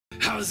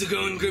How's it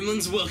going,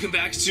 gremlins? Welcome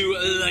back to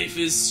Life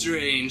is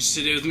Strange.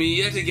 Today with me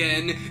yet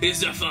again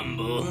is a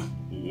fumble.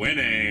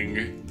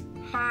 Winning.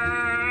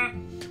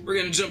 We're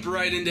gonna jump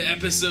right into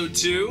episode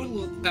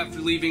 2 after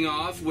leaving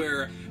off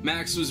where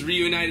Max was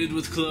reunited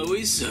with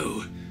Chloe,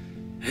 so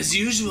as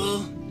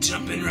usual,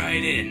 jumping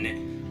right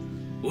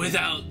in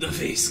without the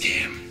face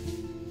cam.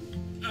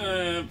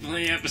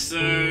 Play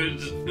episode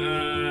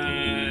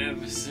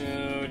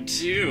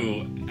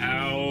 2,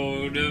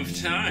 Out of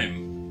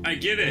Time. I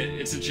get it,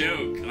 it's a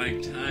joke,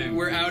 like time.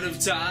 We're out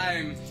of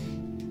time.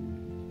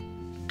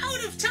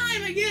 Out of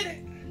time, I get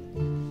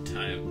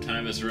it.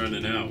 Time is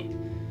running out.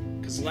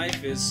 Because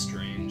life is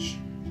strange.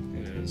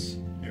 It is.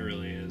 It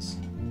really is.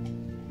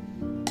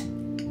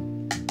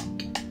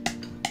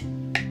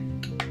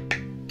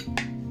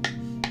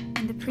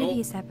 In the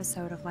previous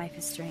episode of Life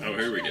is Strange. Oh,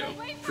 here we go.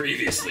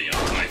 Previously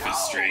on Life is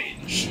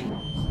Strange.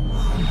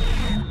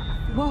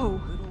 Whoa!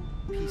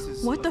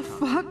 What the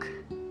fuck?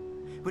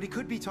 But he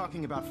could be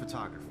talking about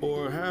photography.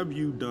 Or have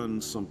you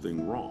done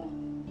something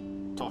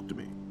wrong? Talk to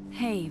me.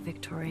 Hey,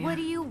 Victoria. What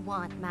do you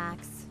want,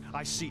 Max?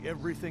 I see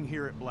everything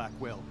here at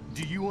Blackwell.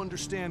 Do you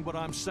understand what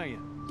I'm saying?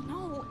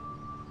 No.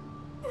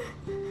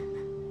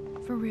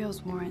 For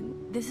reals,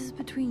 Warren, this is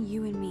between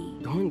you and me.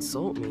 Don't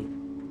insult me.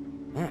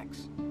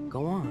 Max,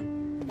 go on.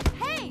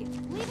 Hey,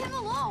 leave him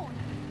alone.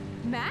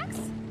 Max?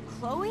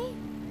 Chloe?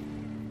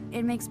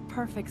 It makes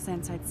perfect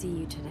sense I'd see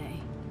you today.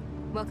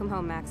 Welcome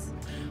home, Max.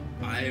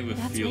 I have a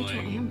That's feeling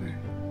Rachel Amber.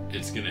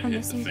 it's gonna Her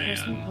hit the missing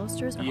person fan.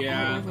 posters are all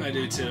Yeah, over I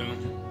do Blackwell.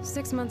 too.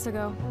 6 months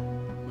ago,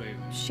 Wait.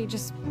 she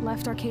just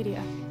left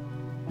Arcadia.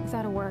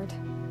 Without a word.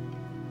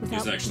 It's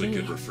Without actually a me.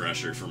 good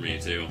refresher for me,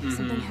 too.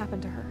 Something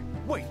happened to her.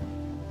 Wait,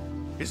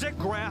 is that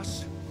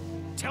grass?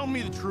 Tell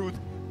me the truth.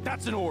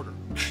 That's an order.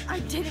 I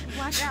didn't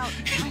black out.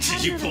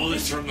 Did you pull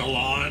this from the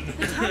lawn?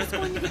 The town's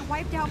going to get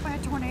wiped out by a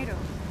tornado.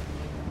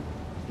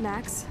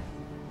 Max,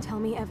 tell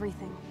me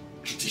everything.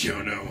 You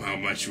don't know how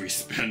much we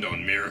spend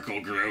on Miracle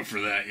Grow for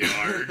that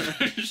yard.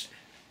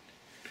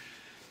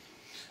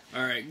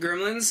 Alright,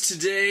 gremlins,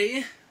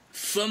 today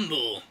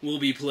Fumble will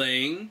be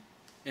playing,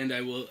 and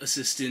I will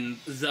assist in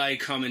thy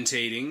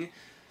commentating.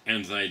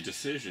 And thy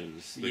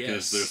decisions, because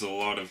Yes. there's a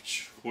lot of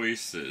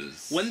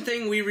choices. One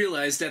thing we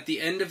realized at the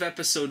end of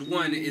episode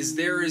 1 is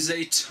there is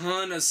a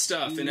ton of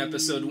stuff in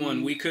episode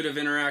 1 we could have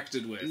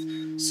interacted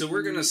with. So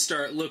we're gonna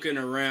start looking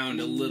around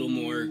a little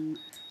more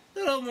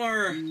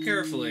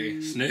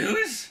carefully.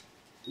 Snooze?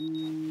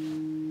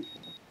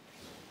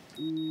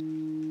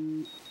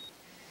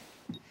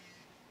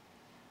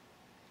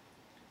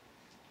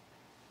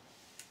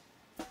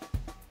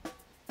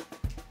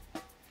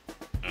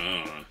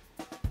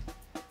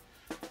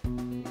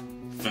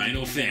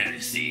 Final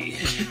Fantasy.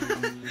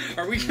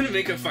 Are we gonna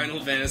make a Final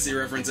Fantasy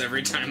reference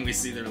every time we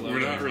see their logo? We're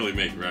not really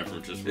making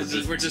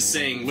references. We're just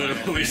saying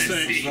literally Final saying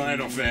Fantasy.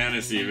 Final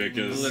Fantasy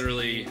because...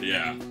 Literally.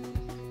 Yeah.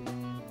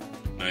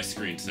 Nice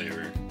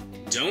screensaver.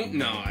 Don't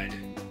nod.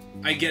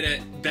 I get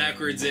it.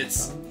 Backwards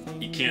it's...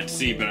 You can't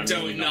see, but I'm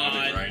Don't really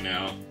nodding nod. right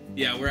now.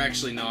 Yeah, we're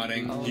actually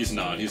nodding. He's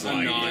not. He's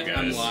I'm lying to not. you guys.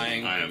 I'm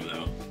lying. I am,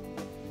 though.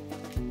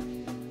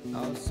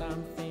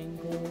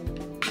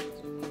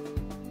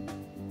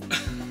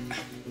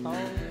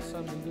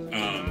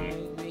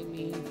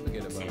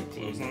 Some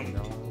clothes on.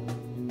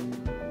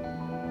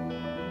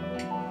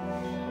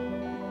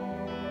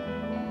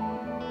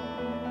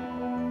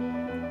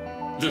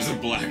 There's a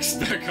black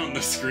speck on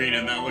the screen,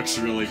 and that looks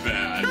really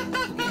bad.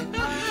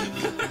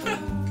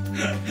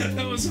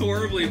 That was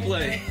horribly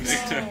played.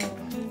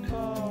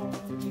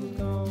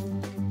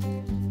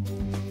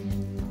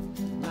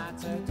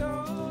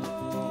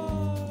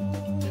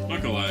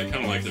 Not gonna lie, I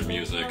kind of like their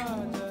music.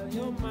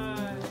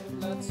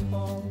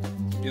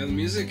 Yeah, the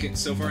music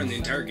so far in the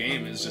entire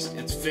game is just,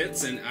 it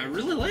fits, and I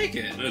really like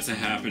it. That's a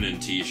Happening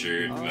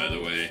t-shirt, by the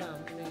way.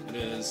 It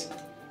is.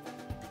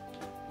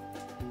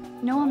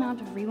 No amount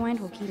of rewind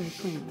will keep me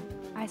clean.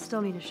 I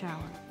still need a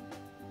shower.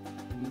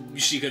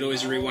 She could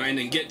always rewind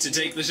and get to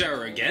take the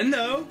shower again,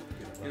 though.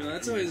 You know,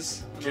 that's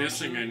always...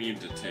 Guessing I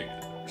need to take...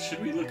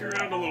 Should we look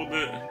around a little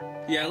bit?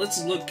 Yeah,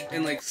 let's look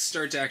and, like,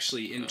 start to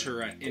actually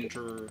interact.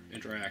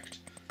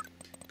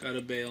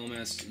 Gotta bail,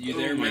 mess. You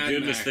there, Oh my Mad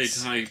goodness,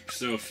 Max? they type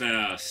so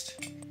fast.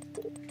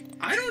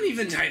 I don't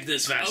even type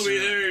this fast. I'll be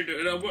there.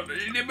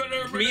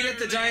 Meet at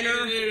the diner.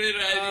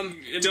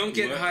 Don't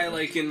get high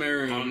like in my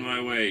room. On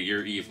my way,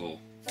 you're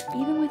evil.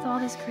 Even with all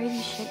this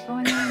crazy shit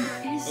going on,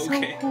 it is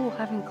Okay. so cool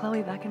having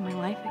Chloe back in my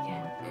life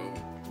again.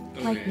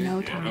 Like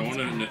no time I has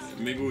want to. passed.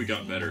 Maybe we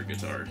got better at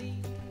guitar.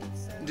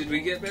 Did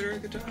we get better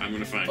at guitar? I'm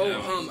gonna find Oh,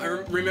 out. I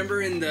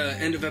remember in the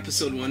end of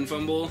episode 1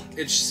 Fumble,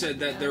 it said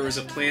that there was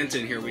a plant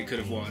in here we could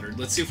have watered.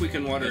 Let's see if we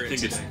can water I it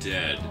think today. it's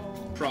dead.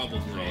 Probably.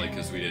 Probably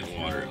because we didn't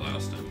water it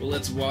last time. Well,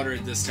 let's water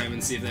it this time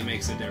and see if that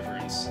makes a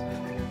difference.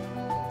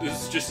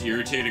 This is just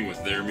irritating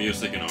with their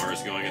music and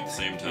ours going at the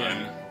same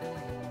time. Yeah.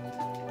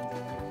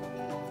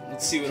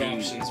 Let's see what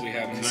options we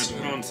have in Can I store.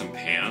 put on some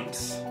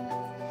pants?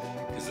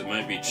 Because it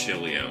might be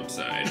chilly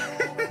outside.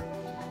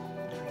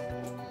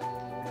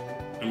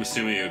 I'm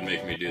assuming it would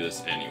make me do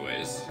this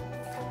anyways.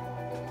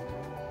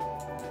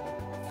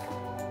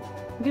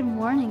 Good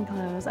morning,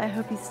 clothes. I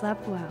hope you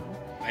slept well.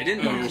 I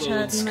didn't know Match up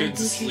clothes my could Gucci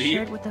sleep.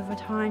 shirt with a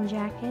Vuitton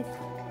jacket.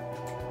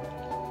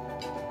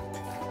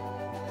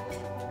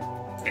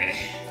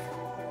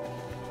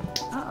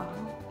 Uh-oh.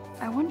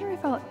 I wonder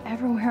if I'll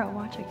ever wear a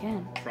watch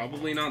again.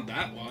 Probably not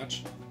that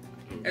watch.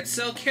 It's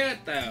so cute,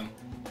 though.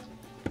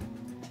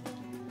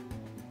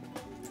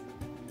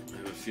 I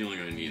have a feeling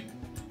I need.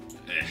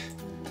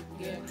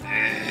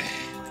 I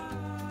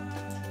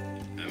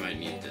might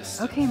need this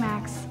stuff. Okay,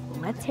 Max.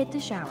 Let's hit the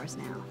showers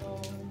now.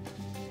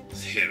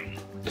 Just hit him.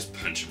 Just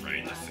punch him right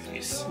in the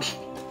face.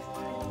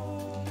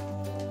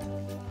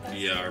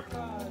 Yeah.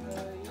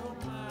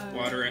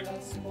 Water it.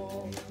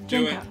 Do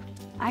Jump it. up.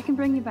 I can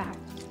bring you back.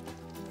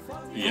 I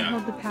Yeah.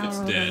 hold the power It's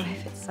over dead.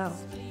 life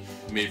itself.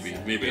 Maybe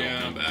Yeah.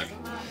 it'll come back.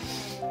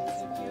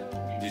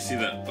 Do you see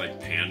that, like,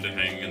 panda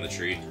hanging in the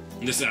tree?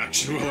 This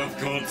action will have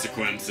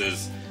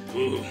consequences.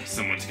 Ooh,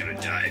 someone's gonna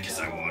die because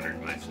I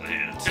watered my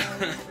plant.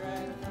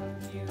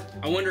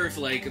 I wonder if,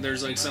 like,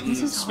 there's, like, something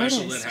Mrs.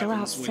 special Hoda that is still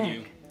out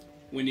happens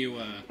when you,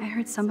 sick. I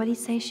heard somebody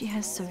say she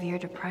has severe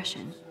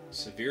depression.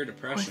 severe Poor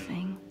depression.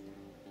 thing.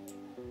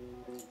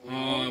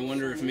 Oh, I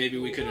wonder if maybe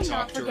we could have Do not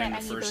talked to her in the forget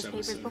I need first those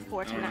papers episode.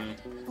 before I don't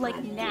tonight. know. Like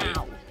Probably.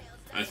 now.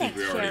 I think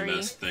we Thanks, already Sherry.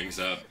 messed things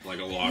up, like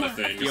a lot of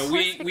things. Yeah,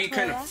 we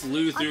kind of Clara,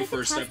 flew I'll through get the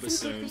first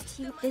tests and episode. papers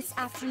to you this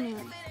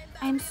afternoon.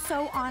 I am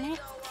so on it.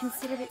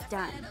 Considered it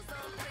done.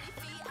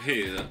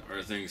 Hey,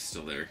 are things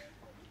still there?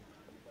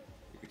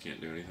 We can't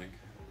do anything.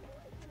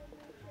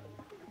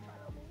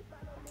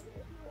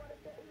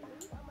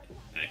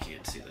 I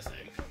can't see the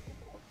thing.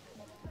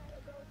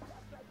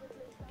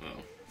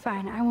 Oh,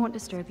 Fine, I won't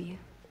disturb you.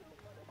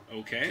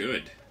 Okay.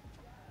 good.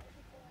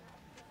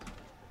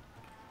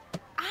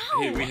 Ow!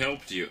 Hey, we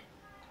helped you.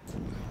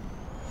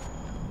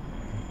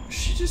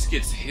 She just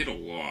gets hit a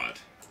lot.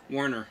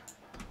 Warner.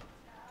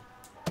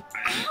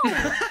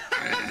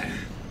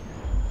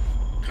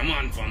 Come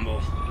on,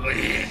 Fumble.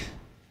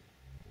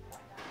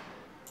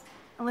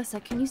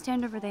 Alyssa, can you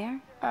stand over there?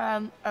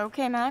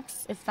 Okay,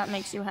 Max, if that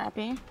makes you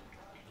happy.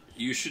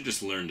 You should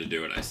just learn to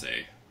do it, I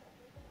say.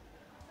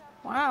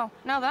 Wow,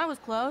 now that was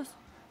close.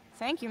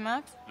 Thank you,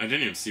 Max. I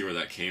didn't even see where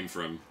that came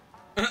from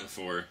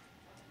before.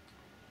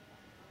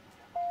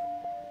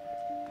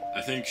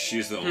 I think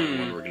she's the only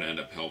one we're gonna end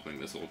up helping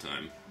this whole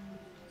time.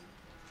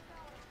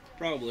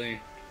 Probably.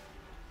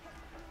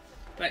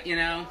 But, you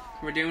know,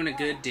 we're doing a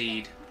good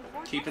deed.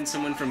 Keeping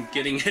someone from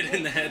getting hit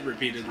in the head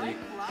repeatedly.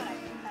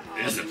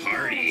 It's a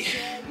party.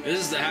 This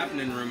is the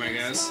happening room, I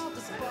guess.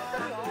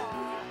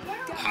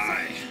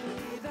 Hi.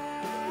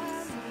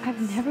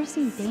 I've never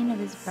seen Dana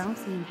this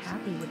bouncy and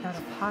happy without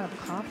a pot of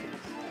coffee.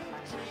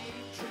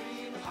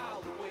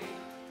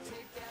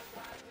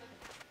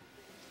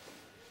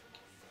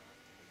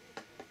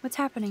 What's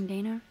happening,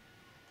 Dana?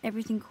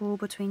 Everything cool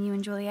between you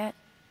and Juliet?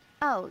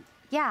 Oh,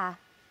 yeah.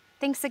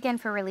 Thanks again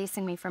for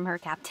releasing me from her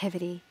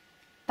captivity.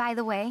 By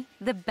the way,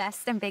 the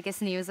best and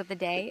biggest news of the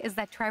day is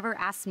that Trevor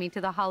asked me to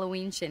the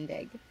Halloween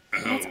shindig.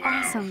 That's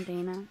awesome,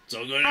 Dana.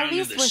 So go At down to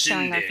least the we're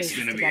showing our shindig. It's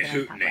faces gonna be a together in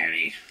hoot public.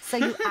 nanny. So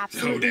you Throw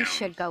absolutely down.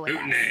 should go with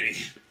Hoot us. nanny.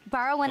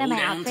 Borrow one of Throw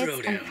my down, outfits throw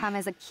and down. come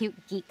as a cute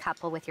geek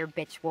couple with your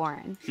bitch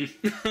Warren.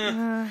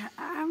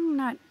 I'm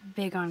not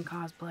big on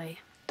cosplay.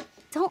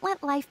 Don't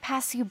let life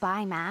pass you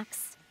by,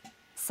 Max.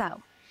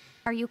 So,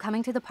 are you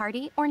coming to the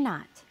party or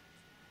not?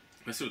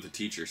 That's what the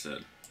teacher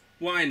said.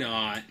 Why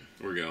not?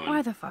 We're going.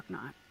 Why the fuck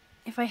not?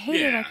 If I hate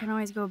it, I Yeah. can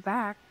always go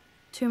back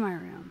to my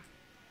room.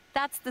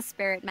 That's the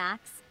spirit,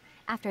 Max.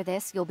 After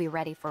this, you'll be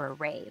ready for a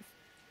rave.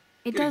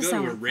 It Gonna does go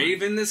sound to a like rave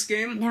fun. in this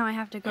game? Now I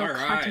have to go All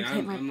right,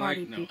 contemplate my I'm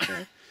party like, no.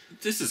 future.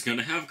 This is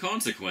gonna have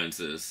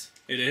consequences.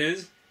 It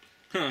is?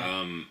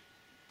 Huh.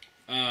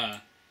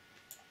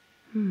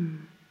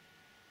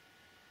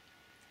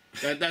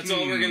 That's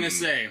all we're gonna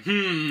say.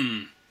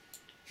 Speaking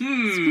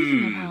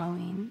of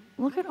Halloween,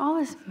 look at all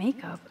this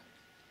makeup.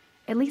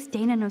 At least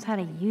Dana knows how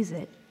to use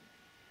it.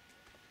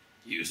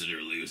 Use it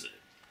or lose it.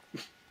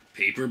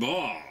 Paper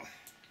ball.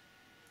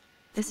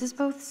 This is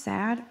both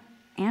sad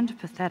and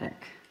pathetic.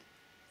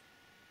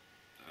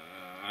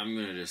 I'm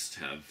gonna just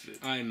have it.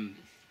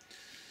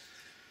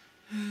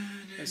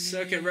 I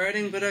suck at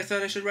writing, but I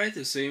thought I should write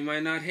this so you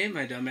might not hate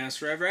my dumb ass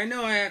forever. I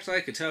know I act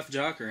like a tough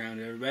jock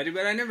around everybody,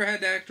 but I never had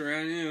to act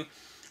around you.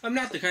 I'm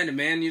not the kind of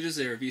man you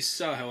deserve. You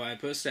saw how I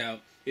pussed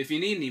out. If you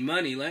need any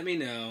money, let me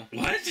know.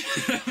 What?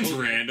 That was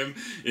random.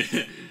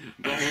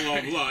 Blah,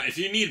 blah, blah. If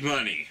you need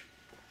money.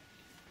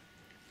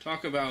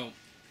 Talk about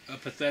a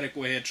pathetic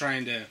way of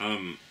trying to...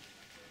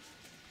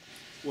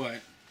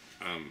 What?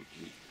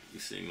 You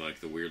seeing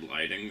like the weird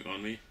lighting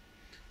on me?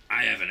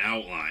 I have an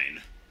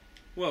outline.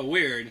 Well,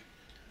 weird.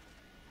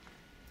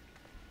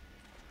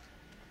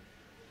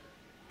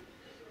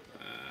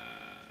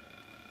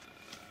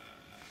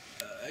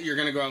 You're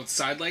gonna go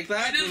outside like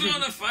that? I just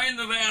want to find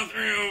the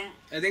bathroom.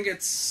 I think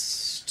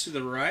it's to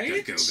the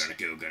right.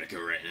 Gotta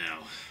go right now.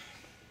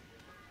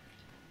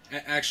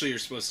 Actually, you're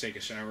supposed to take a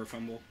shower,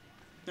 Fumble.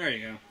 There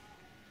you go.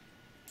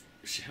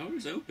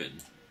 Shower's open.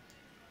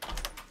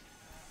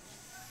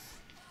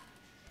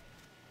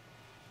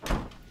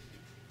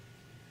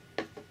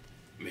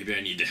 Maybe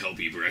I need to help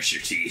you brush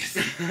your teeth.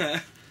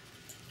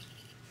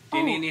 Do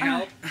you need any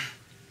help?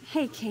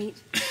 Hey, Kate.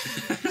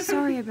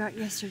 Sorry about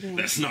yesterday.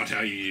 That's not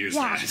how you use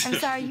Yeah, that. I'm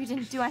sorry you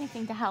didn't do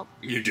anything to help.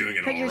 You're doing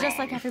it But all you're just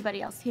wrong. like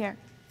everybody else here.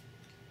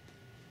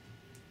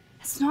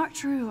 It's not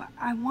true.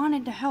 I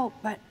wanted to help,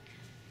 but...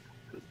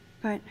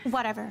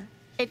 Whatever.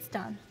 It's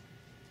done.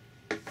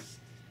 Oh,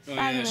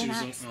 By yeah, the she way,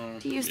 was. Max, Oh.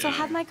 do you still Yeah.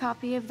 have my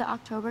copy of the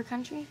October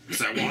Country?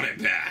 Because I want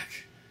it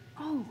back.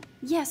 Oh,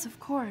 yes, of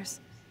course.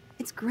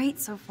 It's great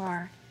so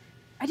far.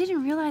 I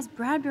didn't realize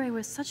Bradbury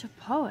was such a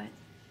poet.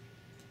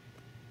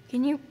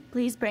 Can you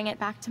please bring it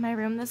back to my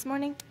room this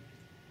morning?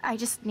 I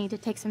just need to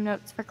take some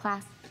notes for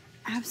class.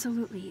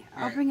 Absolutely.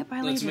 I'll Alright, bring it by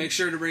later. Let's make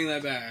sure to bring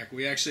that back.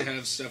 We actually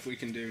have stuff we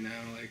can do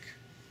now. Like,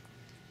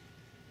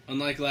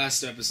 unlike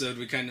last episode,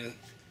 we kind of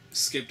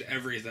skipped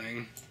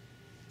everything.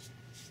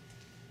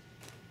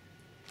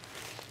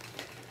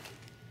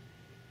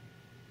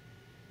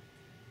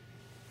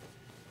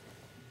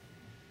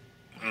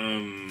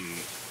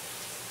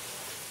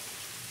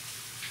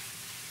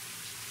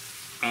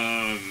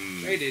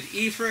 Rated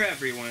E for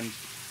everyone.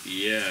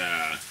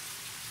 Yeah.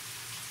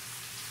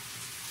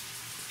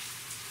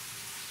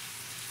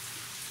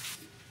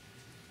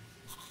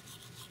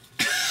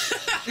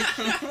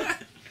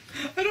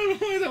 I don't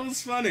know why that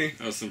was funny.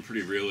 That was some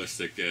pretty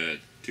realistic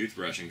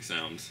toothbrushing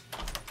sounds.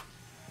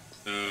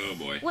 Oh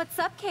boy. What's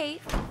up,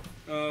 Kate?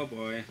 Oh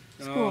boy.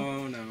 School.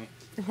 Oh no.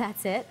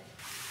 That's it?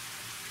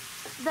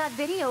 That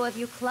video of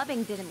you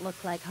clubbing didn't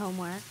look like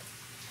homework.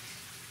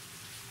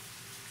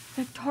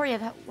 Victoria,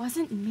 that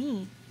wasn't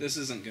me. This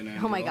isn't gonna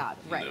end Oh my well. god,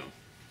 right. No.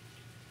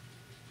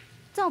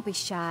 Don't be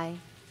shy.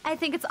 I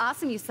think it's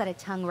awesome you set a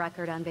tongue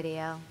record on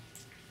video.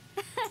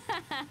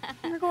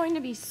 You're going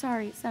to be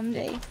sorry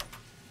someday.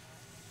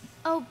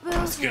 Oh,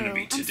 It's gonna boo-hoo.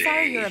 be I'm today.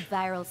 sorry you're a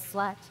viral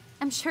slut.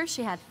 I'm sure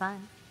she had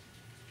fun.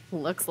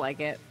 Looks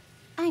like it.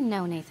 I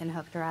know Nathan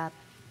hooked her up.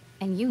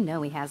 And you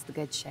know he has the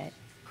good shit.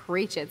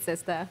 Preach it,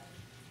 sister.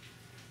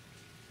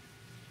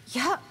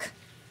 Yuck!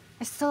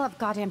 I still have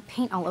goddamn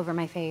paint all over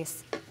my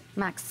face.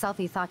 Max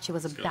Selfie thought she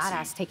was a It's got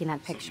badass some- taking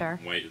that picture.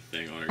 some white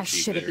thing on her I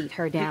cheek should have there. beat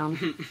her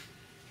down.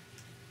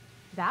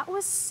 That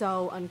was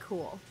so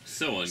uncool.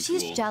 So uncool.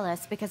 She's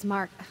jealous because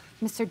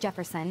Mr.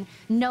 Jefferson,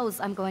 knows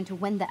I'm going to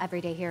win the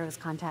Everyday Heroes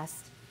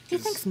contest. He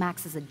thinks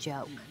Max is a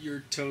joke.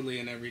 You're totally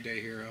an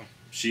everyday hero.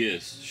 She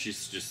is.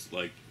 She's just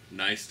like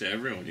nice to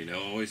everyone, you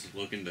know, always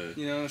looking to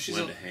You know, she's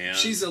lend a hand.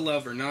 she's a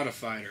lover, not a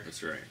fighter.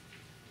 That's right.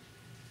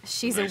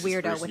 She's a Nicest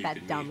weirdo person with you that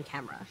could dumb meet.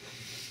 camera.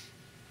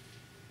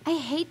 I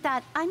hate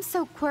that I'm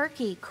so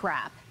quirky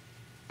crap.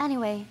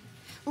 Anyway,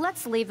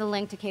 let's leave the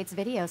link to Kate's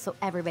video so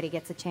everybody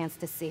gets a chance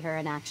to see her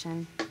in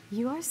action.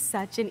 You are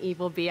such an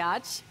evil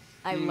biatch.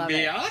 I love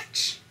it.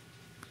 Biatch?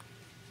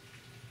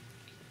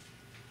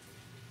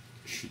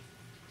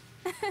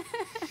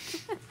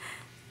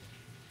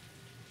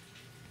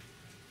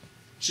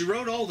 She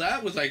wrote all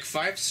that with like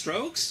 5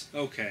 strokes?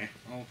 Okay,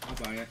 I'll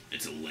buy it.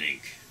 It's a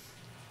link.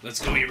 Let's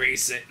go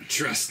erase it.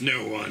 Trust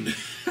no one.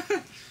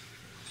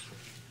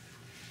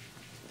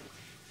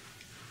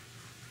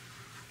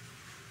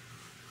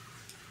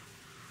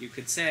 You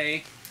could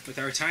say, with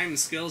our time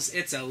skills,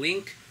 it's a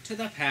link to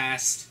the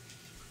past.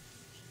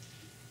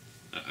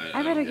 I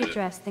better don't get it.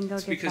 dressed and go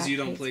It's get because back you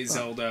don't Kate's play book.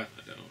 Zelda.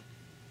 I don't.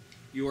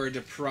 You are a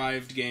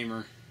deprived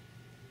gamer.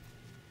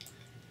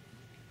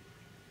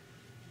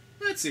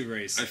 Let's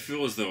erase I it.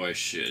 feel as though I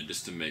should,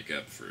 just to make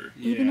up for...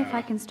 Even if Yeah.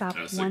 I can stop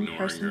Us one ignoring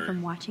person her.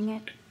 from watching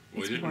it,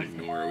 We it's didn't worth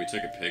ignore her, we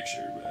took a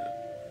picture,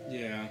 but...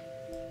 Yeah.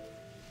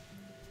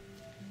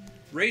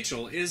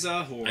 Rachel is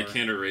a whore. I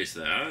can't erase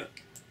that.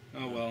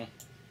 Oh well. I'm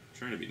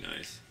trying to be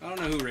nice. I don't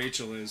know who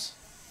Rachel is,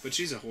 but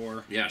she's a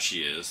whore. Yeah,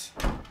 she is.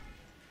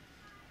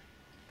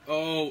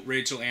 Oh,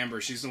 Rachel Amber.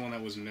 She's the one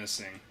that was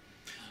missing.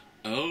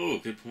 Oh,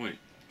 good point.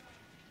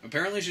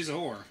 Apparently she's a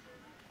whore.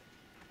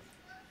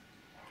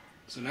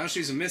 So now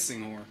she's a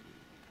missing whore.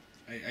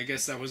 I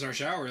guess that was our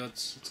shower.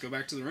 Let's go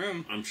back to the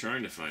room. I'm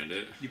trying to find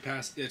it. You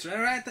passed. It's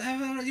right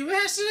there. You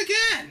passed it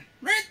again.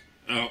 Right.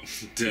 Oh,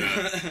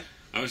 duh.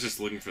 I was just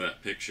looking for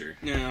that picture.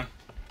 Yeah.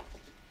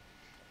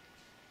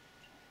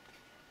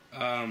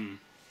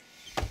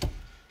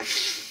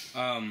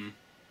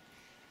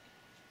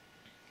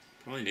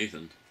 Probably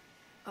Nathan.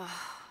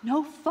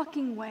 No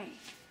fucking way.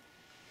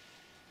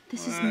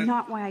 This is What?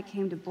 not why I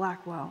came to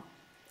Blackwell.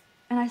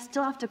 And I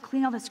still have to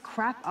clean all this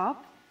crap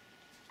up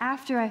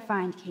after I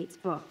find Kate's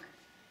book.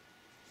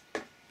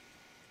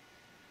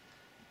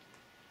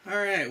 All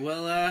right.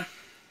 Well,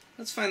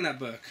 let's find that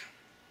book.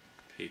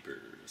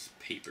 Papers.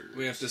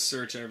 We have to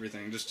search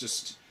everything.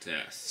 Just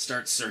Test.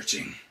 start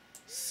searching.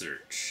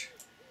 Search.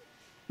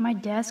 My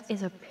desk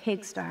is a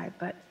pigsty,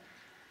 but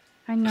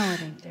I know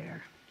it ain't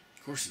there.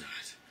 Of course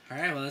not.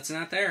 All right. Well, it's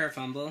not there.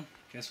 Fumble.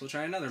 Guess we'll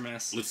try another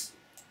mess. Let's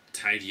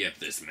tidy up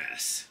this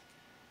mess.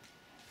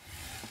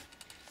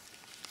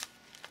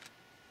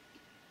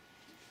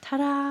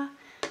 Ta-da!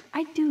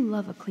 I do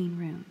love a clean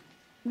room.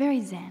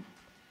 Very zen.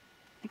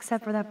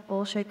 Except for that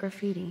bullshit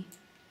graffiti.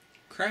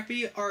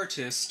 Crappy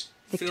artist.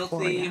 Victoria,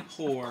 Filthy of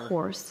whore.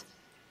 course.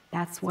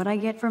 That's what I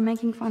get for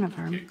making fun of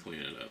her. Okay,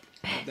 clean it up.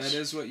 That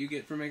is what you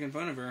get for making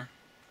fun of her.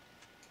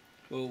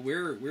 Well,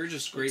 we're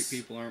just great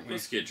people, aren't we?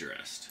 Let's get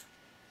dressed.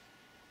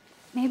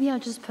 Maybe I'll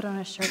just put on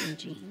a shirt and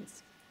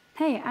jeans.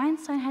 Hey,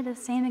 Einstein had the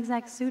same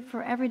exact suit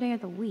for every day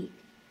of the week.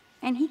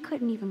 And he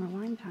couldn't even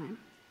rewind time.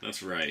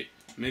 That's right.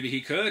 Maybe he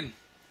could.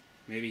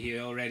 Maybe he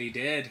already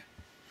did.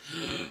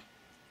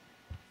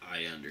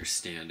 I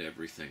understand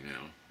everything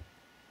now.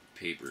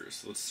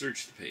 Papers. Let's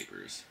search the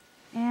papers.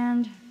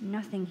 And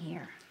nothing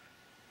here.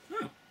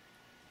 Oh.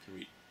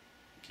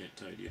 Can't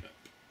tidy up.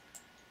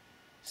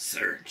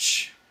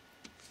 Search.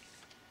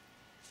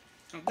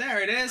 Oh, there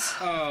it is.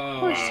 Oh. Of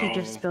course she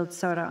just spilled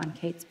soda on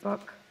Kate's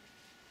book.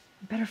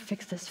 I better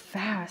fix this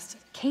fast.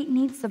 Kate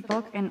needs the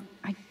book, and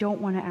I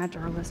don't want to add to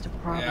her list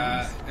of problems.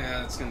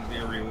 Yeah, it's gonna be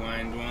a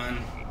rewind one.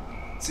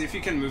 See if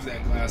you can move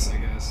that glass, I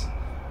guess.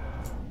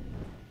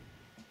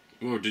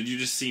 Whoa, did you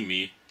just see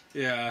me?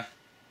 Yeah.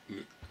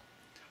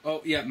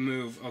 Oh, yeah,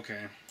 move.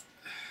 Okay.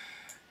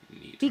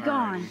 Neat. Be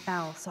gone,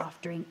 foul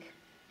soft drink.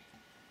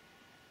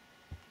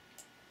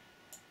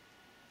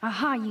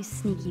 Aha, you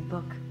sneaky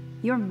book.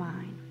 You're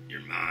mine.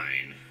 You're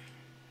mine.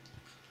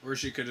 Or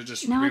she could have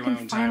just Now I rewound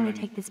can time finally and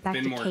take this back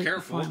been to more Kate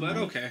careful, before I'm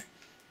but late. okay.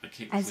 I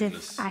can't As clean if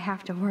this. I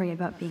have to worry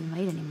about being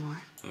late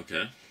anymore.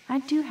 Okay. I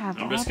do have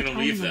I'm all just the gonna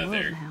time leave in the that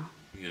world there. now.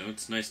 You know,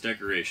 it's nice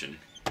decoration.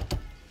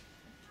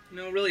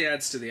 No, it really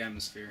adds to the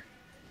atmosphere.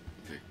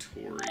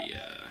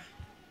 Victoria.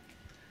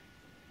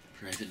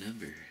 Private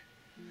number.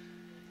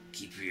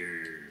 Keep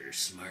your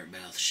smart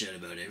mouth shut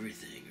about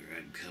everything, or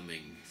I'm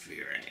coming for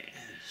your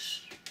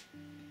ass.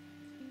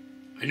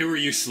 I know where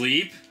you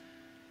sleep.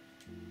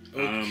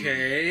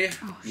 Okay.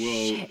 Oh,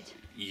 Well, shit.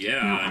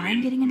 yeah, Now I I'm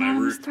mean, getting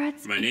anonymous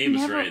threats? my It name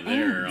is never right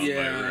there ends. on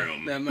Yeah, my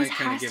room. that This might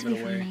kind of has give to be it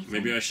from away. Nathan.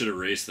 Maybe I should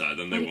erase that,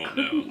 then they But it won't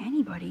could know. be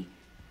anybody.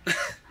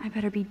 I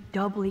better be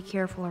doubly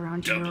careful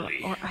around Doubly.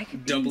 here, or I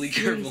could be Doubly in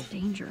serious careful.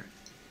 danger.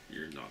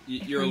 You're not.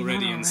 You're I'm already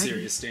not in already.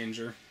 serious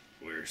danger.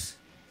 Where's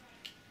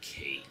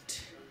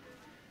Kate?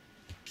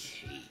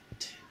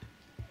 Kate.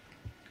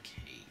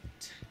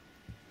 Kate.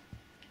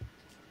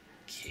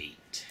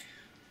 Kate.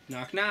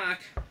 Knock, knock.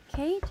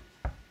 Kate,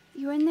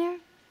 you in there?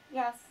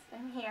 Yes,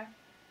 I'm here.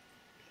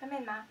 Come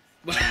in,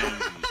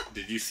 Max.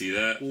 Did you see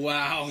that?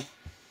 Wow.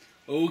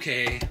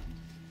 Okay.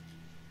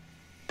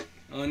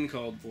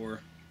 Uncalled for.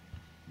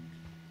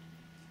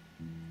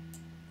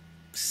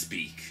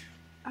 Speak.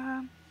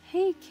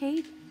 Hey,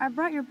 Kate, I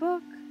brought your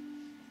book.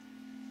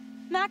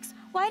 Max,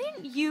 why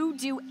didn't you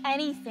do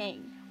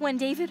anything when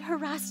David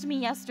harassed me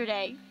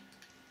yesterday?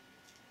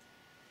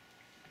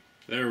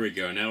 There we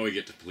go. Now we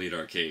get to plead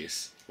our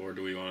case. Or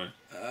do we want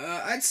to?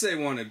 I'd say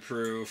wanted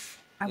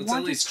proof. I Let's at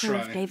wanted least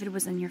proof try. David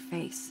was in your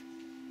face.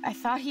 I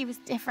thought he was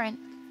different.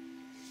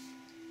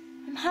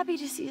 I'm happy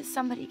to see that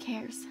somebody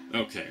cares.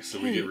 Okay,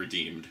 so we get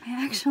redeemed.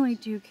 I actually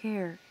do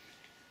care.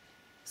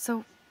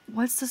 So,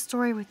 what's the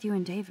story with you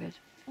and David?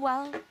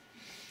 Well,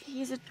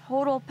 he's a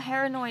total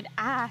paranoid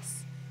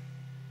ass.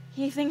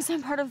 He thinks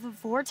I'm part of the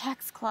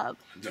Vortex Club.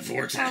 The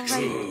Vortex.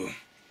 Alright. Ooh.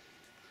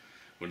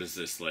 What is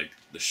this, like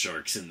the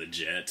sharks and the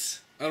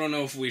jets? I don't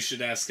know if we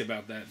should ask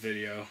about that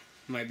video.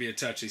 Might be a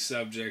touchy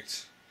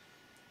subject.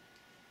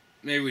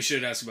 Maybe we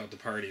should ask about the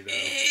party, though.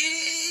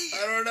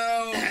 I don't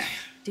know.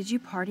 Did you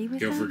party with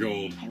Go them? for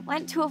gold. I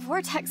went to a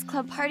Vortex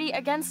Club party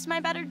against my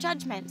better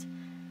judgment.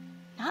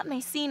 Not my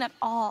scene at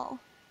all.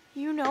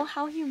 You know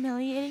how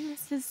humiliating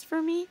this is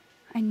for me?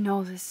 I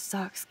know this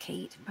sucks,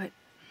 Kate, but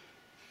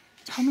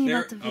tell me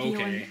about the video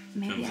okay. and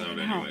maybe Comes I out can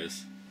help.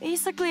 anyways.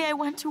 Basically, I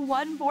went to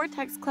one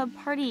Vortex Club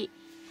party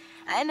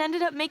and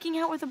ended up making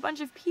out with a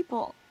bunch of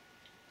people.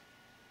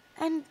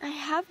 And I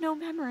have no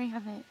memory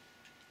of it.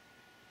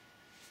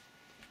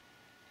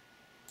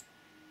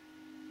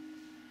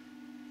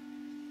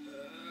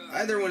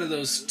 Either one of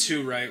those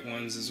two right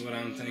ones is what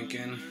I'm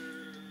thinking.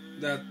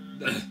 That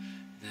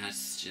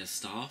That's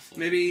just awful.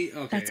 maybe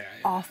okay. That's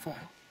awful.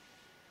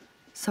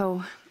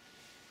 So,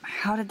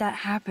 how did that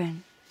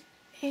happen?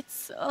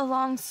 It's a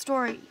long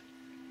story.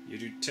 You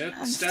do tip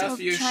I'm stuff still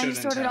you trying to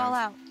shouldn't sort it all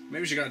have. out.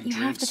 Maybe she got You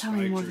drink have to tell me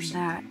spiked more or than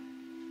something.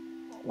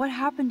 that. What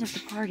happened at the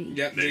party?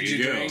 Yep. There Did you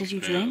you go. drink? Did you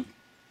Yeah. drink?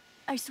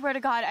 I swear to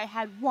God, I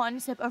had one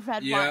sip of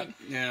red Yep. wine.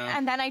 Yeah.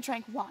 And then I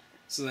drank water.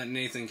 So that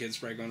Nathan kid's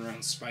probably going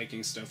around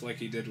spiking stuff like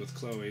he did with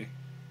Chloe.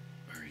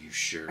 Are you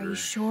sure? Are you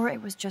sure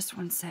it was just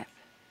one sip?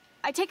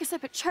 I take a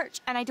sip at church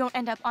and I don't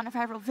end up on a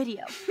viral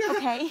video,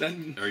 okay?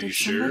 Are you Did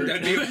sure?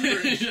 somebody-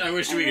 That'd be I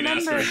wish we could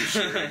ask for remember- you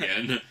sure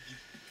again.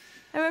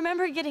 I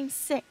remember getting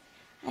sick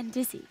and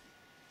dizzy.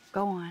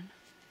 Go on.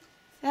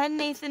 Then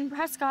Nathan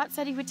Prescott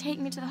said he would take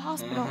me to the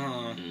hospital.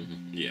 Uh-huh.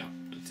 Yeah,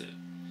 that's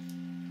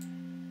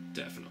it.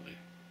 Definitely.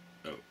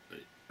 Oh,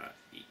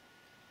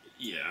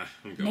 yeah,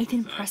 I'm going Nathan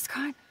with that.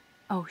 Prescott?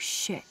 Oh,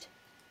 shit.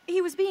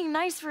 He was being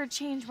nice for a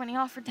change when he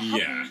offered to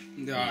help Yeah.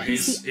 me. Oh,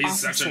 He's the he's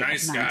such opposite a of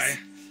nice nice. guy.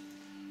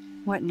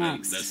 What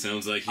next? That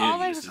sounds like him.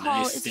 All I Just a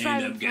recall nice is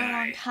stand-up driving for a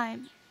long guy.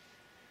 time.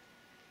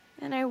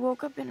 And I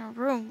woke up in a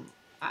room.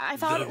 I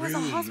thought The it was a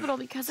room. hospital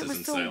because it Says was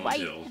in so Silent white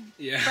Hill. and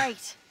Yeah.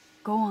 bright.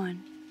 Go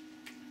on.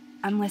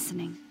 I'm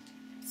listening.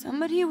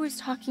 Somebody was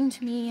talking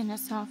to me in a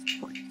soft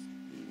voice.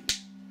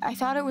 I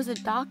thought it was a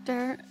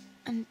doctor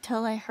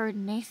until I heard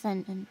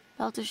Nathan and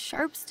felt a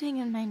sharp sting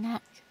in my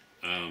neck.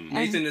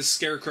 Nathan is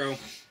Scarecrow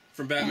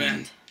from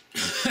Batman.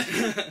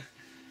 It's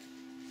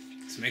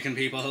making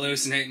people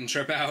hallucinate and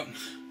trip out.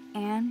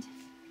 And?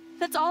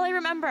 That's all I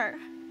remember.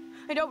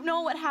 I don't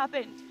know what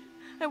happened.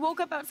 I woke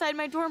up outside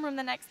my dorm room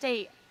the next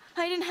day.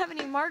 I didn't have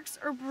any marks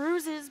or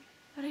bruises,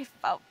 but I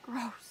felt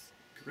gross.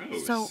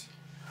 Gross. So,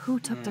 who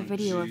took the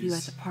video of you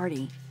at the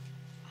party?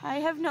 I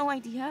have no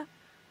idea.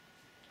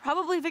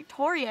 Probably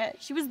Victoria.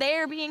 She was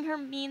there being her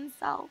mean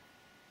self.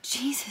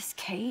 Jesus,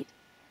 Kate.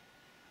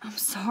 I'm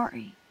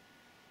sorry.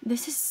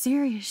 This is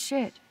serious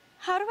shit.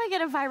 How do I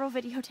get a viral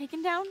video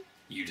taken down?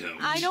 You don't.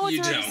 I know it's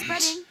You already don't.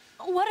 spreading.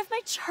 What if my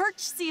church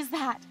sees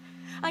that?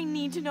 I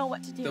need to know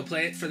what to do. They'll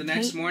play it for the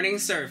next Kate? morning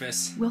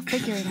service. We'll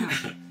figure it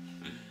out.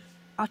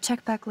 I'll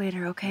check back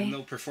later, okay? And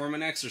they'll perform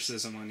an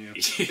exorcism on you.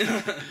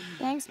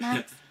 Thanks,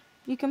 Max.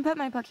 You can put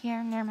my book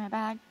here near my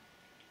bag.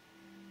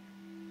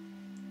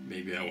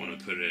 Maybe I want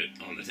to put it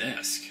on the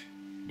desk.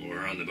 Or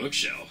on the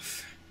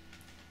bookshelf.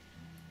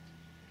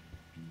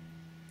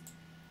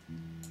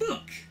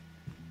 Book.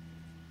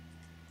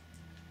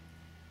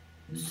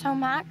 So,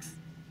 Max,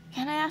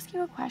 can I ask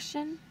you a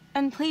question?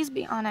 And please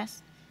be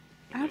honest.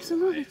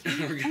 Absolutely.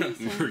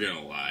 We're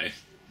gonna lie.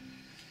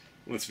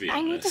 Let's be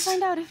honest. I need to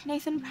find out if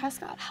Nathan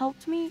Prescott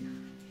helped me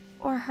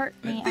or hurt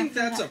me. I think after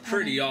that's a that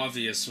pretty party.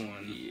 obvious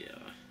one. Yeah.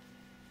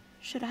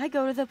 Should I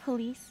go to the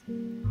police?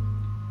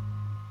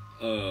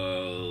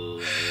 Oh,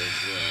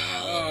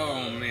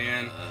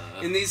 man.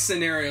 In these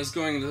scenarios,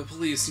 going to the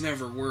police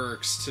never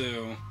works,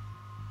 too.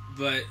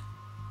 But,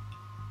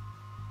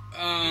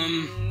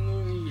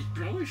 You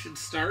probably should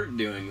start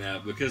doing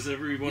that because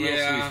everyone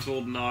else we've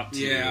told not to.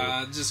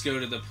 Yeah, just go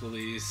to the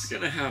police. It's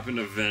gonna happen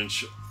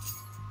eventually.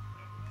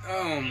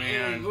 Oh,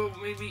 man. Well,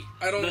 maybe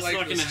I don't that's like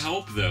not this. gonna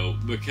help though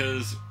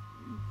because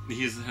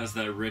he has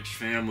that rich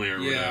family or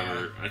Yeah.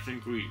 whatever. I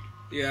think we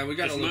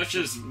gotta as look much for,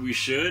 as we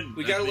should.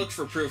 we gotta look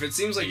for proof. It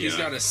seems like he's Yeah.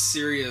 got a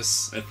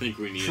serious I think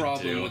we need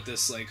problem to. with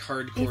this like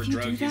hardcore If you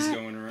drug do he's that,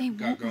 going they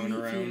got won't going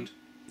believe you. around.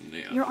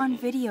 Yeah. You're on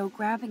video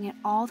grabbing at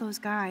all those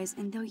guys,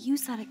 and they'll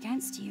use that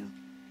against you.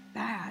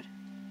 Bad.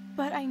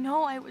 But I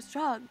know I was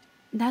drugged.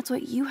 That's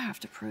what you have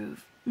to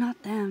prove,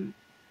 not them.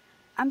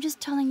 I'm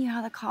just telling you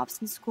how the cops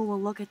in school will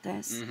look at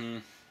this. Mm-hmm.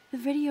 The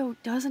video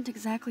doesn't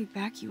exactly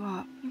back you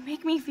up. You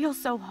make me feel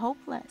so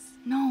hopeless.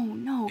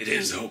 No, It Kate.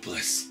 is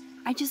hopeless.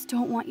 I just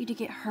don't want you to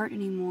get hurt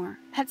anymore.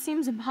 That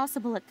seems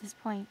impossible at this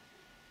point.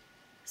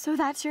 So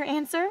that's your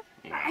answer?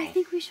 I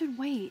think we should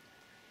wait.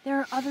 There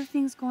are other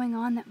things going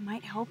on that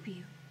might help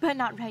you. But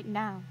not right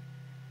now.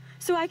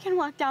 So I can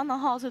walk down the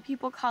halls with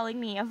people calling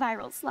me a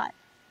viral slut.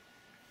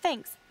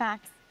 Thanks,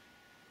 Max.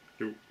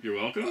 You're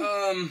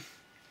welcome.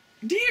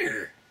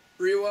 Dear.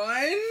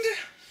 Rewind?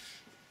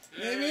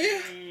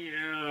 Maybe?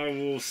 Yeah,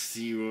 we'll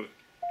see what.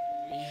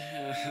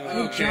 Yeah.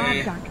 Good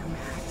Okay. job, Dr.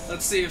 Max.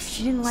 Let's see if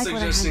She didn't like what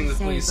I had suggesting to the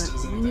say, police does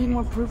but we anything. need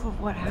more proof of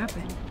what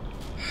happened.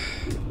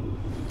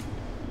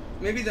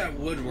 Maybe that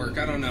would work.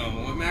 I don't know.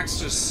 What Max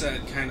just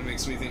said kind of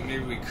makes me think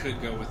maybe we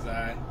could go with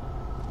that.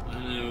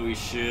 I know we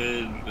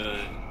should, but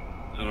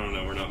I don't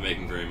know. We're not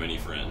making very many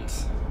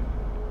friends.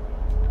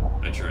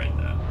 I tried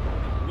that.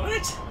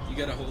 What? You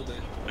gotta hold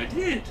it. I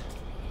did.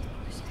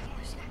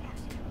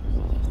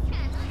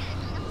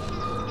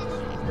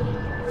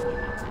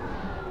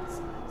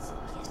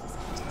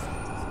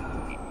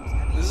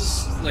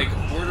 This is like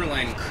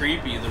borderline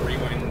creepy, the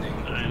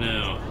rewinding. I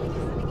know.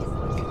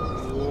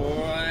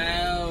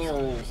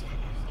 Wow.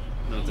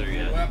 Not there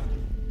yet. Well,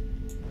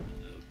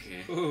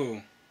 Okay.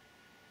 ooh.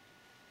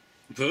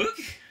 Book?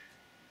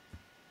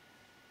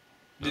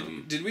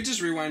 Did we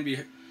just rewind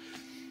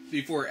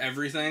before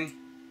everything?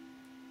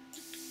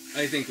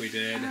 I think we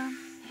did.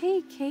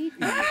 Hey, Kate.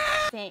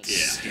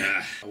 Thanks.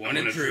 Yeah. I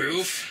wanted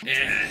proof.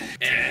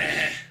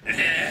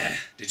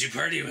 Did you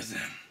party with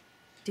them?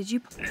 Did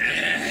you...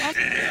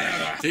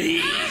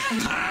 See?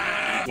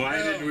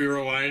 Why did we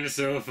rewind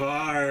so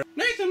far?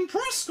 Nathan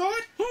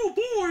Prescott. Oh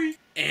boy.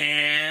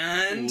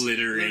 And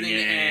Littering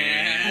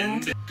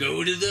and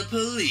go to the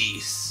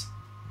police.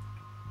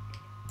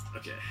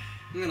 Okay.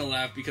 I'm gonna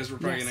laugh because we're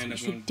probably Yes, gonna end you up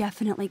should going.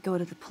 definitely go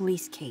to the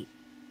police, Kate.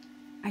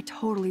 I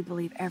totally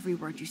believe every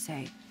word you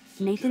say.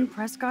 Nathan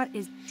Prescott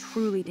is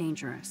truly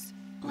dangerous.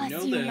 Bless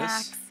know you, this.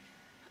 Max.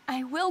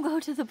 I will go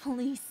to the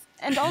police.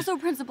 And also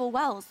Principal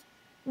Wells.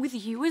 With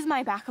you as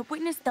my backup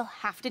witness, they'll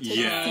have to take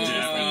Yeah, it seriously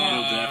definitely.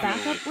 now.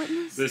 Backup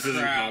witness? This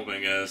isn't Crap.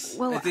 helping us.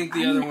 Well, I think the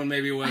mean, other one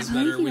maybe was I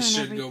believe better. you We and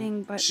should everything,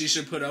 go. but She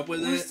should put up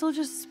with we're it still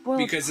just spoiled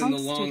because in the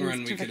punk long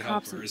run students we to the could help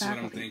cops her. and Is what I'm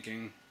faculty.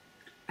 thinking.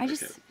 I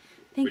just Okay.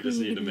 think We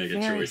just need to be make a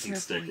very choice and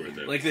careful stick with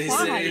here. it. Like they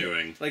What are say, we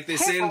doing? like they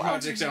say in Careful,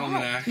 Project I'll do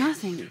Almanac.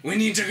 Nothing. We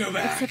need to go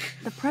back.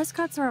 Except the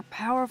Prescotts are a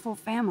powerful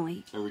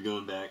family. Are we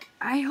going back?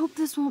 I hope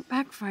this won't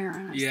backfire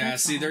on us. Yeah,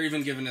 that's see, all. they're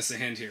even giving us a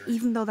hint here.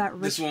 Even though that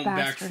This rich won't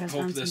bastard has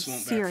hope done this some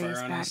won't backfire serious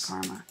on bad us.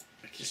 karma.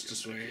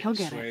 Just wait. He'll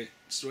just get it. wait.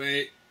 Just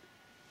wait.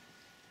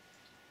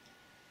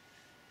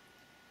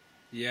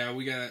 Yeah,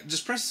 we got.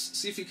 Just press.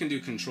 See if you can do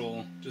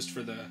control. Just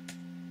for the.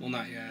 Well,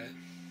 not yet.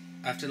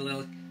 After the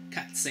little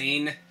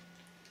cutscene.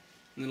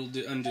 And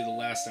it'll undo the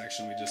last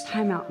action we just did.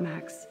 Time out,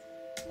 Max.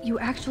 You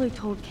actually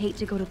told Kate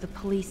to go to the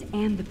police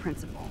and the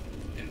principal.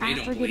 And they after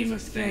don't believe getting a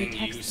this very thing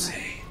text you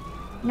thread. say.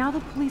 Now the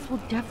police will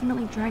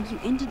definitely drag you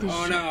into this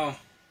Oh shit. no.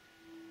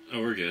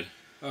 Oh, we're good.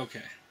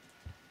 Okay.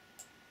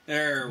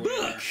 There we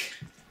are.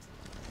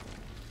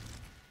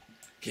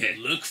 Okay.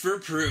 Look for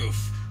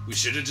proof. We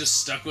should have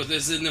just stuck with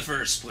this in the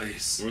first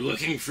place. We're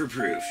looking for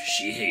proof.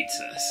 She hates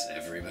us.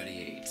 Everybody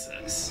hates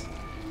us.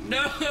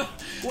 No!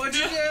 What'd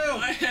you do?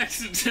 I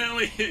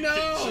accidentally hit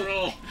No!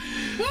 control.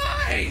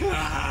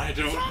 Why?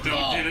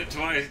 Don't hit it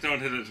twice. Don't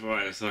hit it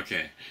twice.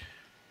 Okay.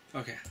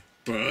 Okay.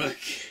 Book.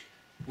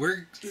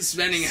 We're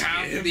spending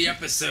half of the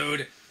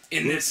episode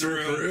in this Look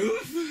for room.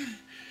 proof.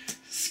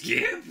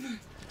 Skip.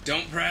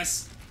 Don't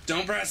press.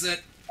 Don't press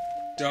it.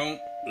 Don't.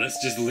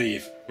 Let's just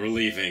leave. We're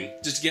leaving.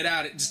 Just get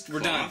out. We're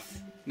done.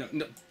 Cloth?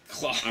 No.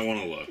 Cloth. I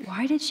want to look.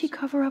 Why did she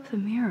cover up the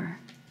mirror?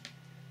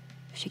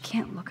 She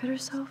can't look at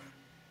herself?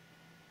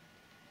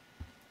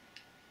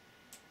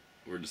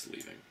 We're just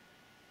leaving.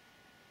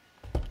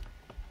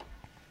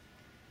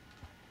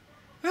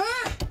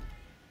 Ah!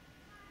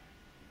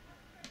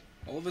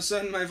 All of a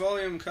sudden, my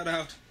volume cut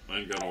out.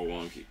 Mine got all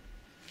wonky.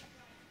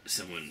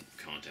 Someone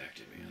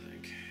contacted me, I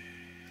think.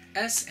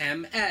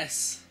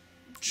 SMS.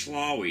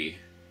 Chlawi.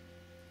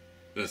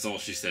 That's all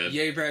she said.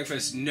 Yay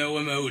breakfast, no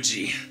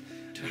emoji.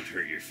 Don't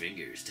hurt your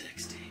fingers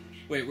texting.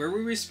 Wait, where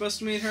were we supposed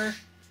to meet her?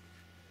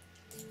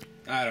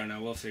 I don't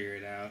know, we'll figure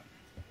it out.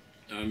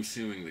 I'm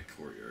assuming the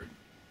courtyard.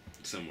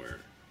 Somewhere.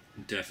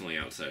 Definitely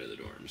outside of the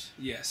dorms.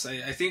 Yes,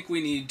 I think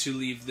we need to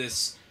leave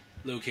this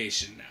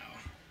location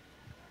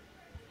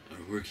now.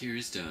 Our work here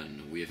is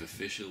done. We have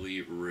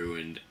officially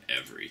ruined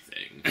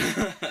everything.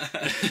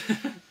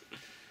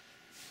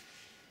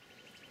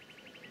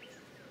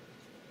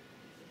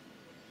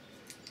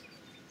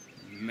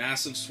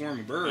 Massive swarm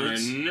of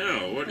birds. I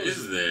know. What is This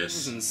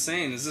is this?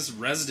 insane. Is this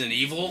Resident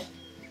Evil?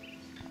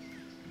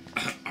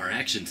 Our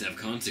actions have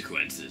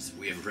consequences.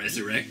 We have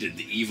resurrected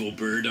the evil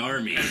bird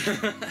army.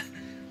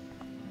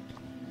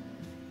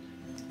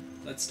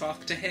 Let's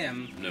talk to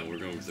him. No, we're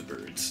going with the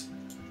birds.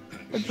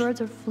 The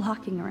birds are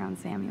flocking around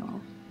Samuel.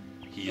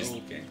 He's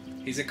Okay.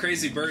 He's a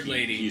crazy bird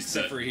lady. he's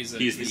except the, for he's the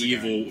a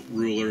evil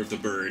ruler of the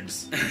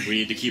birds. We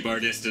need to keep our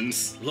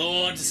distance.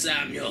 Lord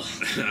Samuel,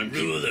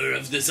 ruler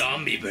of the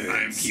zombie birds.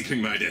 I am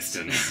keeping my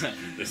distance.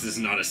 This is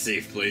not a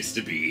safe place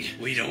to be.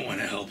 We don't want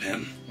to help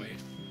him. Wait.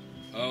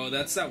 Oh,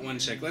 that's that one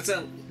chick. Let's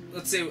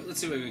see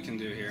what we can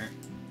do here.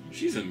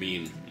 She's a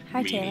mean.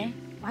 Hi, meanie. Taylor.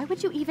 Why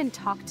would you even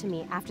talk to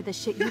me after the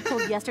shit you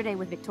pulled yesterday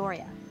with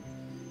Victoria?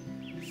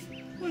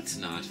 Let's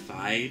not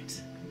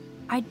fight.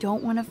 I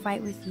don't want to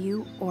fight with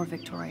you or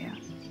Victoria.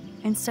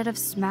 Instead of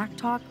smack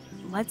talk,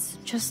 let's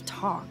just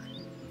talk.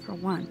 For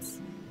once.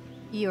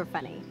 You're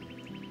funny.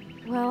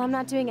 Well, I'm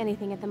not doing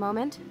anything at the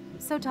moment,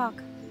 so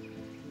talk.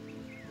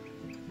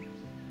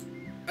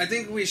 I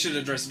think we should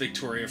address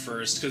Victoria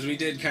first, because we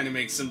did kind of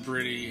make some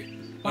pretty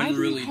Why do you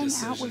unruly hang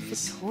decisions. out with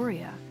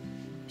Victoria?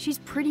 She's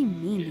pretty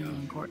mean to me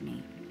and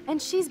Courtney.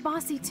 And she's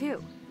bossy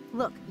too.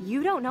 Look,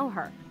 you don't know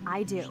her.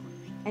 I do.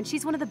 And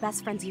she's one of the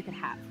best friends you could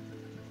have.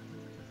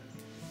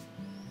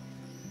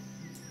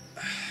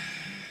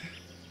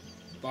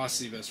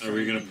 Bossy best friend. Are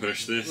we gonna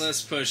push this?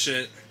 Let's push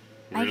it.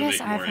 We're I gonna guess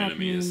make I've more had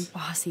enemies. mean,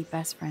 bossy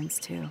best friends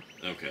too.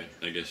 Okay,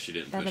 I guess she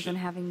didn't Better push than it.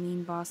 having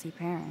mean, bossy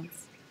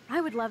parents. I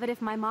would love it if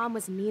my mom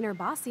was mean or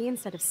bossy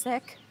instead of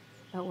sick.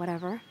 But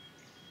whatever.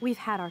 We've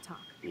had our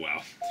talk.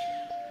 Wow.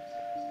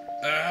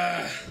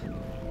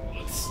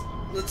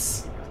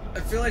 Let's. I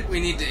feel like we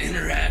need to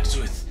interact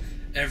with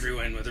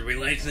everyone, whether we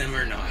like them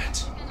or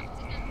not.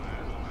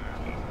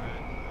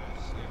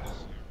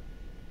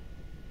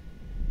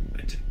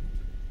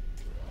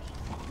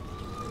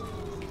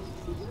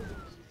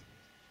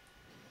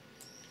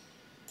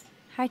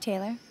 Hi,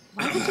 Taylor.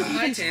 Why would you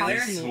Hi, even Taylor.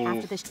 talk to me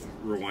after this?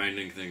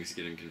 Rewinding things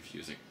getting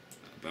confusing.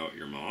 About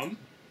your mom?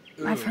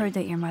 I've heard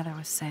that your mother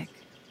was sick.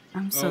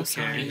 I'm so Okay.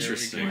 sorry.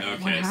 Interesting. What Okay,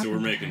 so we're happened to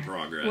making her?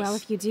 progress. Well,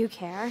 if you do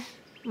care,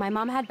 my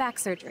mom had back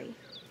surgery.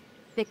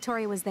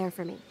 Victoria was there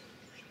for me.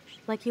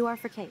 Like you are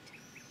for Kate.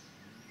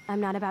 I'm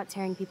not about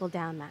tearing people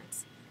down,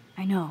 Max.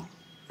 I know.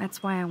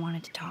 That's why I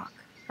wanted to talk.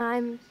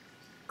 I'm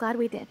glad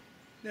we did.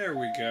 There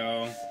we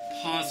go.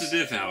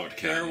 Positive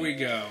outcome. There we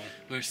go.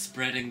 We're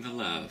spreading the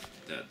love.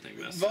 That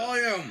thing messed up.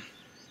 Volume.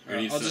 We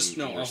need I'll some just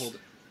no. more I'll hold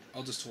it.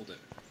 I'll just hold it.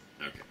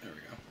 Okay. There we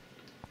go.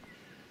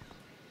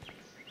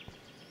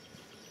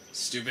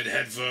 Stupid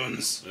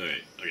headphones.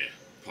 Alright, okay.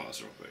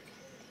 Pause real quick.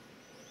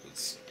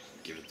 Let's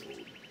give it the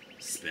old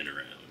spin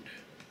around.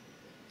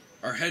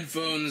 Our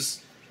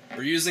headphones.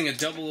 We're using a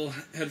double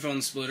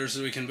headphone splitter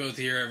so we can both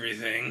hear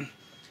everything,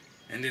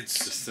 and it's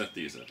Just set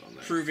these up on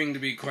there. proving to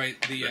be quite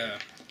the.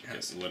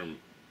 Yes, let them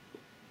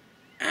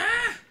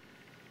Ah!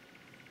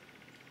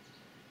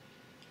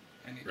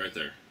 I need, right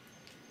there.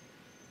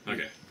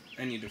 Okay.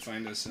 I need to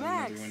find us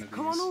another one of these.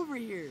 come on over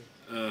here.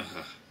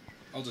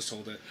 I'll just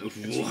hold it.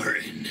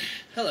 Warren.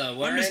 Hello,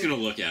 Warren. I'm just gonna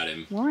look at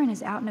him. Warren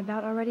is out and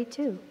about already,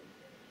 too.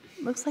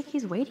 Looks like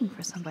he's waiting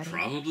for somebody.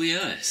 Probably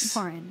us.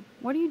 Warren,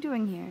 what are you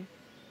doing here?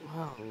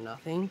 Oh,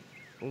 nothing.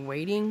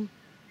 Waiting.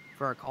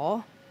 For a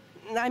call?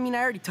 I mean, I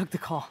already took the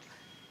call.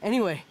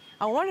 Anyway,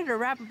 I wanted to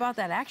rap about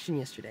that action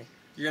yesterday.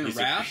 You're gonna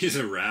rap? He's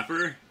a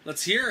rapper?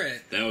 Let's hear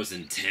it. That was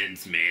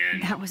intense,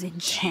 man. That was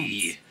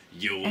intense.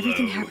 YOLO.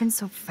 Everything happened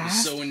so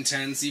fast. So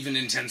intense, even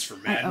intense for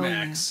Mad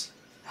Max.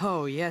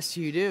 Oh, yes,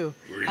 you do.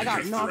 I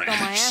got knocked on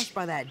my ass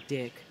by that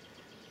dick.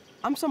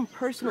 I'm some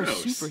personal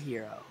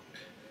superhero.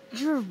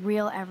 You're a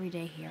real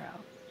everyday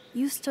hero.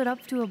 You stood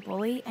up to a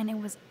bully, and it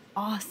was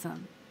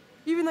awesome.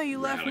 Even though you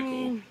left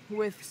me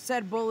with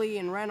said bully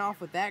and ran off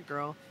with that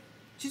girl,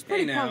 she's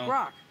pretty punk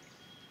rock.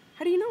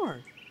 How do you know her?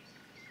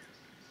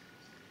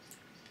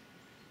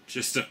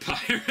 Just a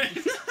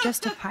pirate.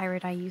 Just a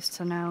pirate I used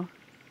to know.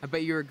 I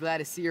bet you were glad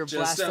to see her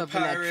blast up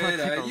in that truck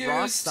like a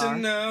rock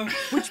star.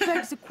 Which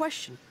begs the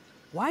question,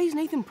 why is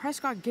Nathan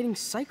Prescott getting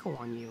psycho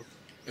on you?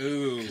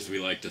 Ooh. Because we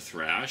like to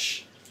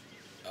thrash?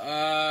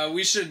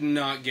 We should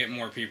not get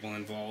more people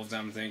involved,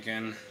 I'm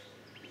thinking.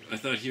 I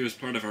thought he was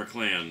part of our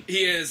clan.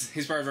 He is.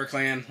 He's part of our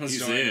clan. Let's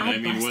He's join in. him. I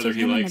mean, whether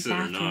he likes it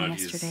or not,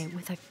 yesterday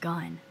with a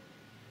gun.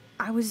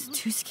 I was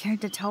too scared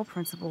to tell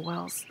Principal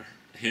Wells.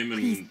 Him and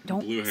Please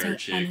don't blue-haired say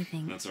chick.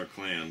 anything. That's our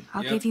clan.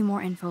 I'll give you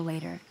more info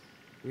later.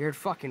 Weird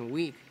fucking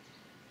week.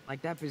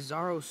 Like that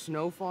bizarro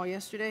snowfall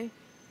yesterday.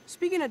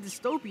 Speaking of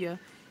dystopia,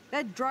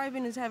 that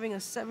drive-in is having a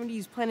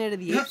 70s Planet of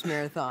the Apes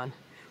marathon.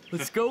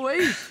 Let's go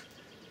ape!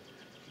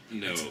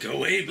 No. Let's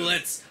go ape,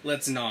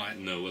 let's not.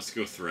 No, let's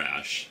go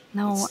thrash.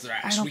 No, let's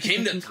thrash. I don't we think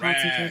came I to can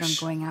concentrate on thrash.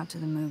 going out to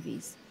the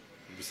movies.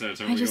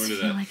 Besides, aren't we going to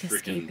that freaking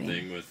escaping.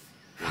 thing with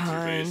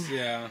what's-her-face?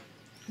 Yeah.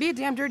 Be a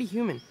damn dirty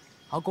human.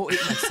 I'll go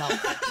ape myself.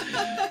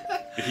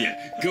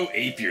 Yeah, go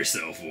ape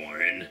yourself,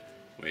 Warren.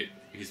 Wait,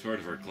 he's part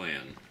of our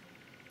clan.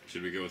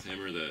 Should we go with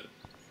him or the...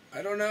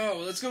 I don't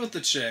know. Let's go with the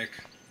chick.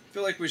 I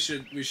feel like we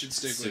should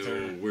stick with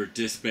her. So we're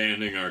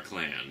disbanding our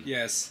clan.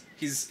 Yes.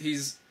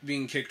 He's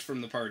being kicked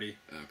from the party.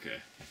 Okay.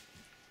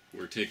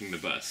 We're taking the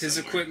bus. His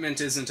somewhere.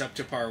 equipment isn't up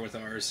to par with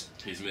ours.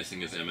 He's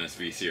missing his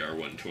MSVCR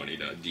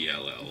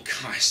 120.dll.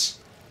 Gosh.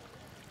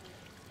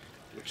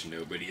 Which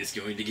nobody is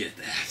going to get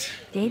that.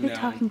 David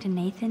talking to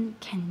Nathan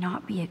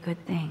cannot be a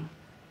good thing.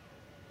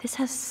 This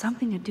has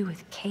something to do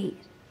with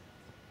Kate.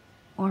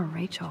 Or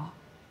Rachel.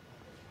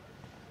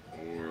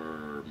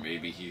 Or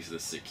maybe he's the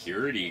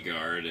security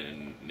guard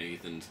and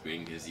Nathan's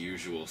being his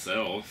usual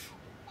self.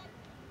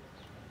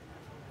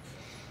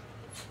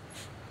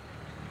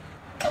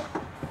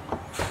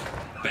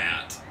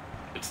 Bat.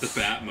 It's the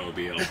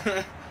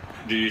Batmobile.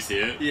 Do you see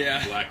it?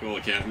 Yeah. Blackwell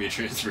Academy of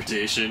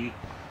Transportation.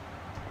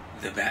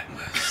 The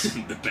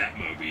Batmobile. The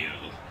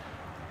Batmobile.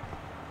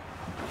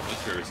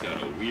 This bird's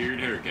got a weird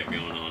haircut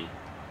going on.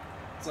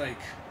 It's like...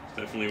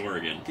 Definitely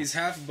Oregon. He's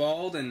half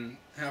bald and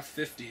half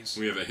 50s.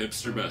 We have a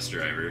hipster bus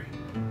driver.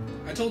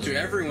 I told you,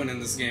 everyone in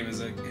this game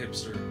is a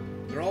hipster.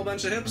 They're all a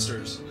bunch of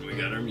hipsters. We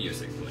got our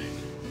music playing.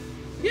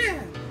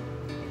 Yeah!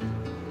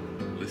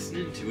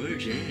 Listening to our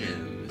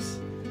jams.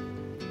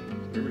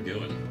 Where are we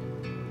going?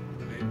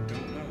 I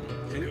don't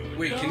know.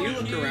 Wait, can you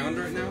look around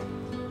right now?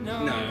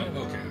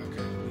 No. Okay.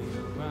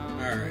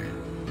 Alright.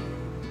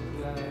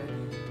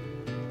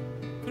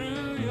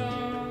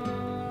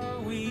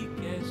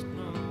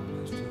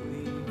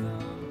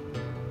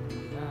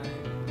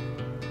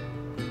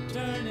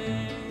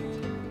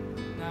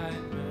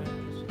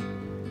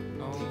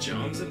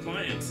 John's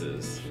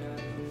Appliances.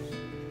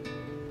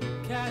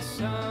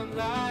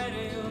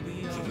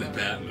 The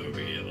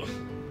Batmobile.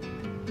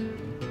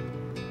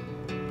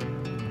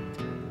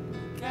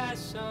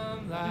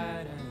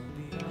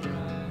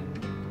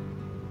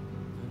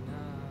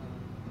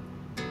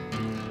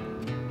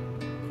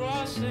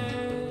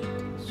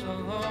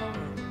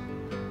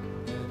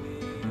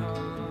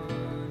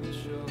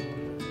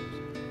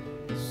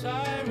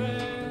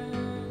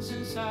 Sirens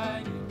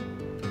inside you,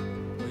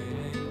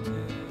 waiting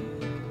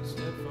to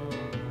step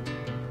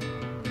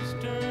forward,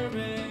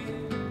 disturbing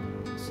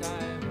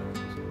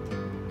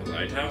silence. A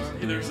lighthouse?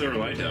 Hey, there's our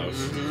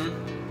lighthouse.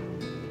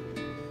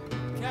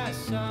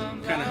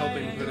 Kind of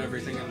helping put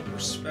everything into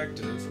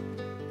perspective.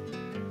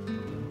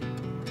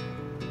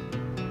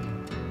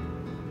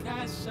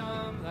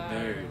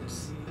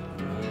 Birds.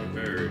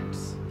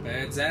 Birds.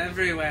 Birds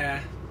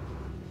everywhere.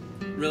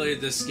 Really,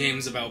 this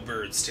game's about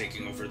birds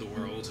taking over the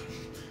world.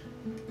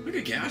 Look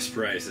at gas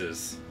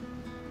prices.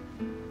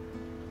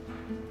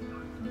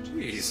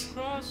 Jeez.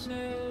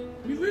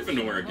 We live in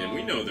Oregon.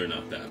 We know they're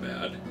not that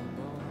bad.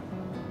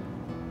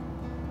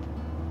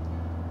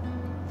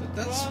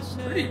 That's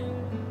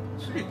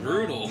pretty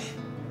brutal.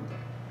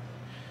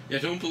 Yeah,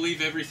 don't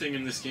believe everything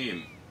in this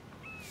game.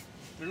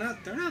 They're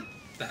not that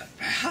bad.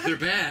 They're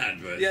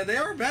bad, but... Yeah, they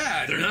are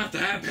bad. They're not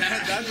that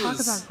bad. That Talk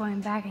was... about going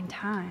back in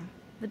time.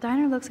 The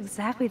diner looks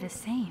exactly the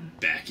same.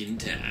 Back in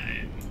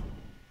time.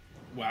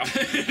 Wow.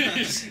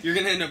 You're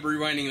gonna end up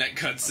rewinding that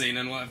cutscene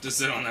and we'll have to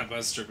sit on that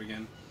bus trip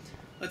again.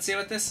 Let's see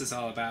what this is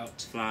all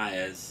about.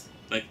 Flyers.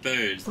 Like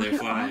birds, Look they're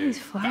at flyers. all these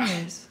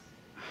flyers.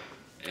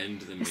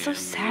 And the It's so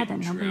sad that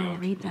nobody will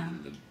read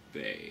them. In the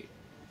bay.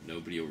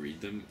 Nobody will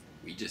read them.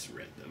 We just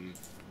read them.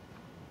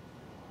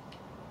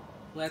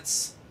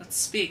 Let's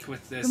speak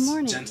with this Good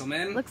morning.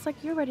 gentleman. Looks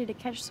like you're ready to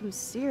catch some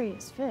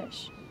serious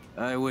fish.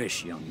 I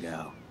wish, young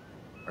gal.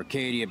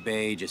 Arcadia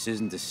Bay just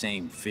isn't the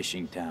same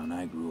fishing town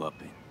I grew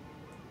up in.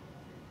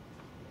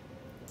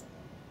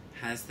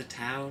 Has the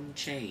town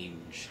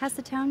changed? Has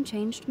the town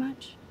changed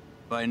much?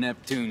 By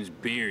Neptune's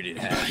beard, it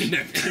has. By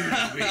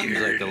Neptune's beard. Seems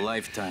like a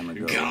lifetime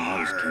ago when I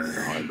was king of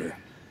the harbor.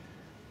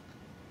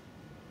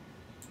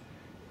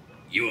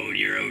 You own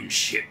your own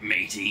ship,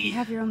 matey. You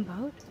have your own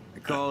boat? I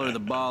call her the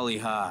Bali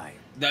High.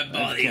 That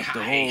Bali I've kept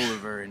a High. hold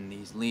of her in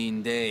these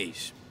lean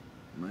days.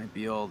 Might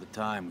be all the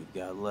time we've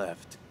got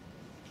left.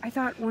 I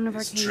thought one of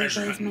His Arcadia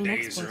treasure Bay's main hunting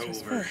days are exports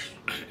was over. fish.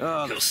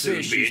 Oh, the He'll soon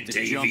fish be used in to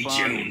Davy jump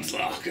on me Jones'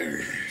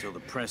 locker. until the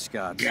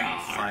Prescotts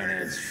and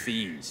finance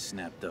fiends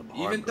snapped up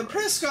harbor. Even the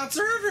Prescotts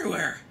are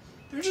everywhere.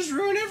 They're just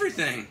ruining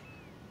everything.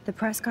 The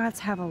Prescotts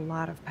have a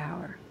lot of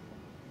power.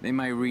 They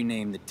might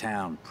rename the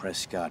town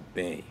Prescott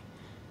Bay,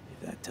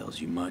 if that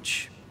tells you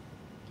much.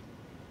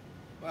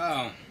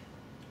 Wow.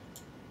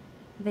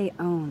 They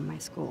own my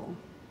school.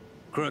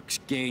 Crooks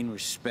gain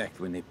respect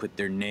when they put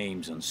their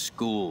names on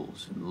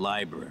schools and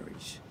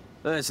libraries.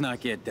 Let's not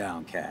get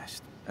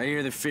downcast. I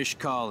hear the fish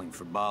calling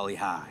for Bali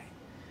High.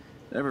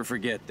 Never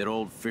forget that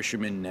old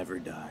fishermen never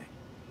die.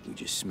 We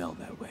just smell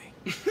that way.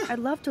 I'd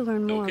love to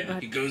learn more, Okay,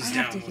 but he goes I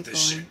have down to with keep the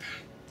going. ship.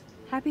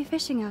 Happy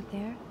fishing out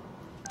there.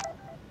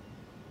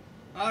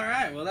 All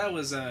right, well that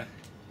was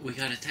We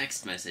got a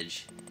text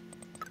message.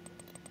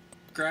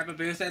 grab a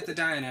booth at the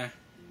diner.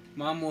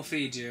 Mom will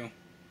feed you.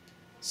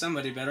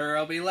 Somebody better,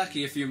 I'll be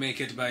lucky if you make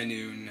it by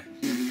noon.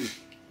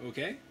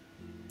 Okay.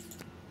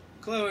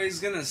 Chloe's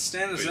gonna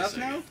stand us Wait a up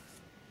second. now?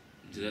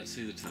 Did that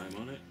say the time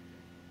on it?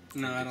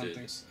 No, I It don't did.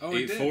 think so. Oh,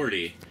 it did.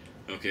 8:40.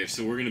 Okay,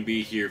 so we're gonna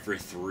be here for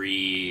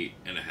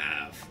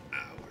 3.5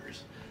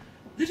 hours.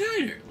 The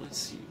diner. Let's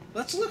see.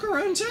 Let's look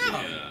around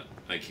town. Yeah,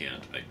 I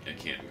can't. I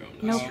can't go. On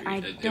the Nope, street. I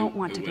don't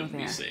want to go wouldn't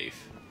there. Be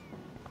safe.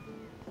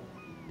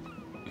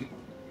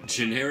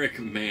 Generic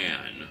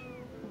man.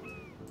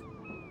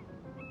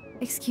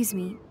 Excuse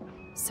me,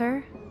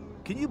 sir?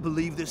 Can you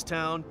believe this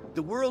town?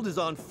 The world is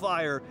on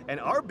fire, and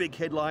our big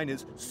headline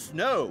is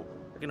snow.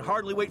 I can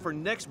hardly wait for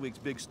next week's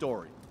big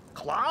story.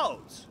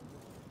 Clouds!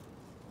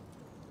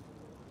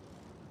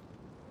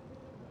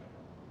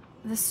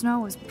 The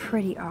snow was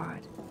pretty odd.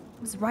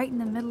 It was right in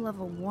the middle of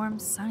a warm,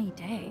 sunny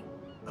day.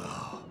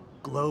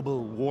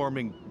 Global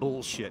warming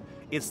bullshit.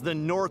 It's the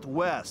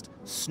Northwest.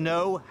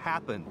 Snow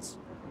happens.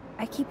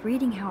 I keep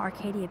reading how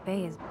Arcadia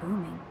Bay is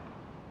booming.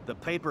 The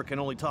paper can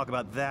only talk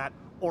about that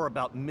or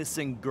about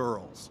missing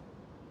girls.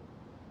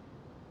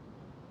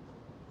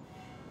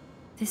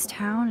 This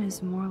town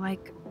is more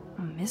like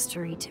a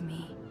mystery to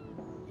me.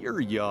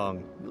 You're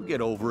young. You'll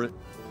get over it.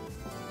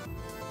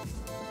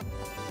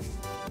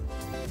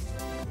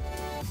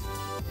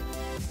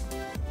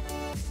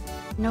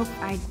 Nope,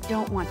 I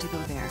don't want to go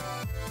there.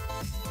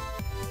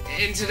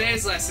 In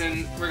today's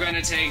lesson, we're going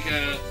to take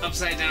a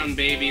upside-down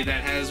baby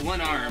that has one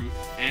arm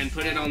and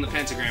put it on the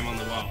pentagram on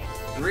the wall.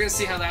 And we're going to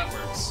see how that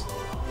works.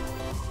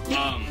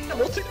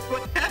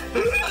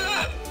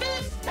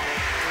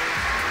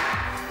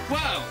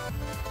 Whoa!